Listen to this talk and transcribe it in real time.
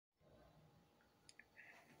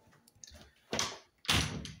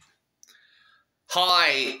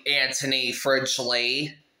Hi, Antony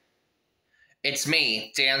Fritchlee. It's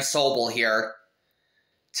me, Dan Sobel here.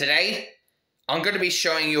 Today, I'm going to be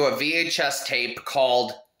showing you a VHS tape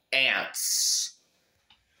called Ants.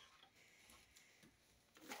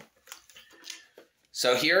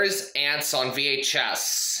 So here's Ants on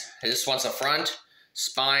VHS. This one's the front,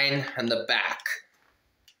 spine, and the back.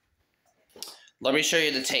 Let me show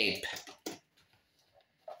you the tape.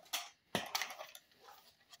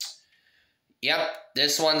 Yep,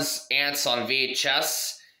 this one's Ants on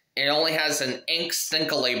VHS. It only has an ink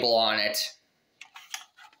stinker label on it.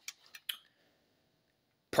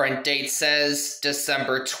 Print date says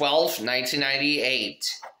December 12th, 1998.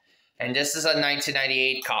 And this is a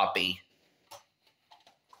 1998 copy.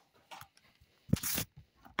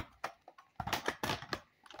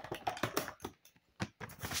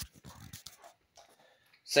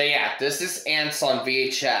 So yeah, this is Ants on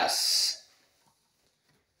VHS.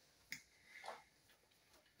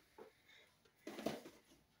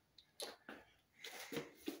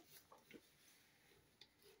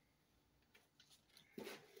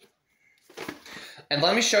 And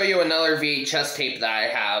let me show you another VHS tape that I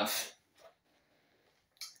have.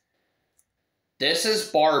 This is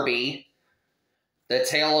Barbie, The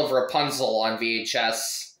Tale of Rapunzel on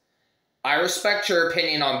VHS. I respect your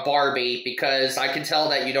opinion on Barbie because I can tell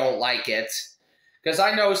that you don't like it. Because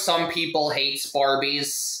I know some people hate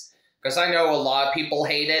Barbies. Because I know a lot of people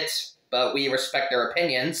hate it, but we respect their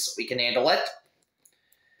opinions. We can handle it.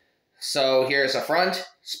 So here's a front,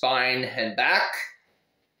 spine, and back.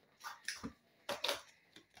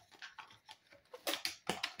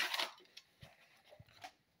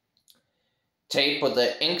 Tape with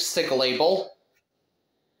the ink stick label.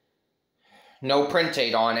 No print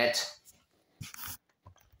date on it.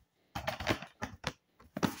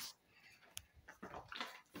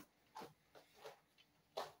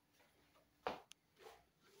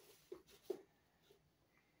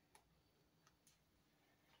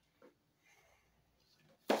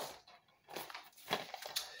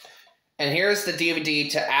 And here's the DVD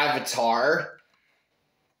to Avatar.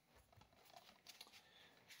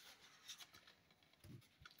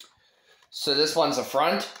 So this one's a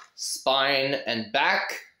front, spine, and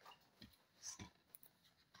back.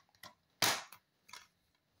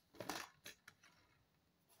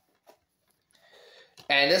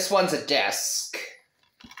 And this one's a disc.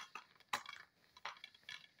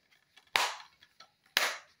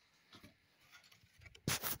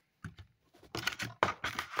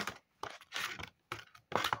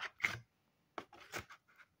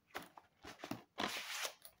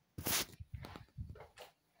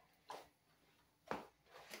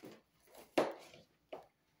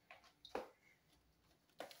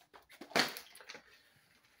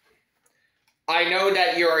 I know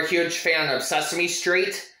that you're a huge fan of Sesame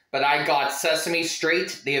Street, but I got Sesame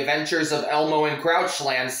Street, The Adventures of Elmo and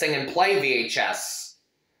Grouchland Sing and Play VHS.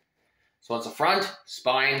 So it's a front,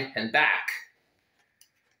 spine, and back.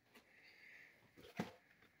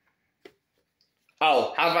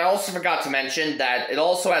 Oh, I also forgot to mention that it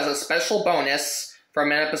also has a special bonus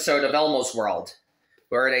from an episode of Elmo's World,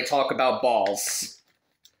 where they talk about balls.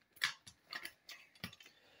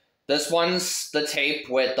 This one's the tape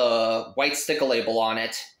with the white sticker label on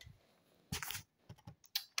it.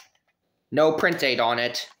 No print date on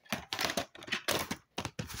it.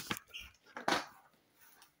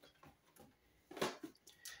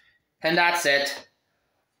 And that's it.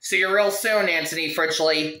 See you real soon, Antony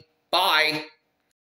Fritchlee. Bye.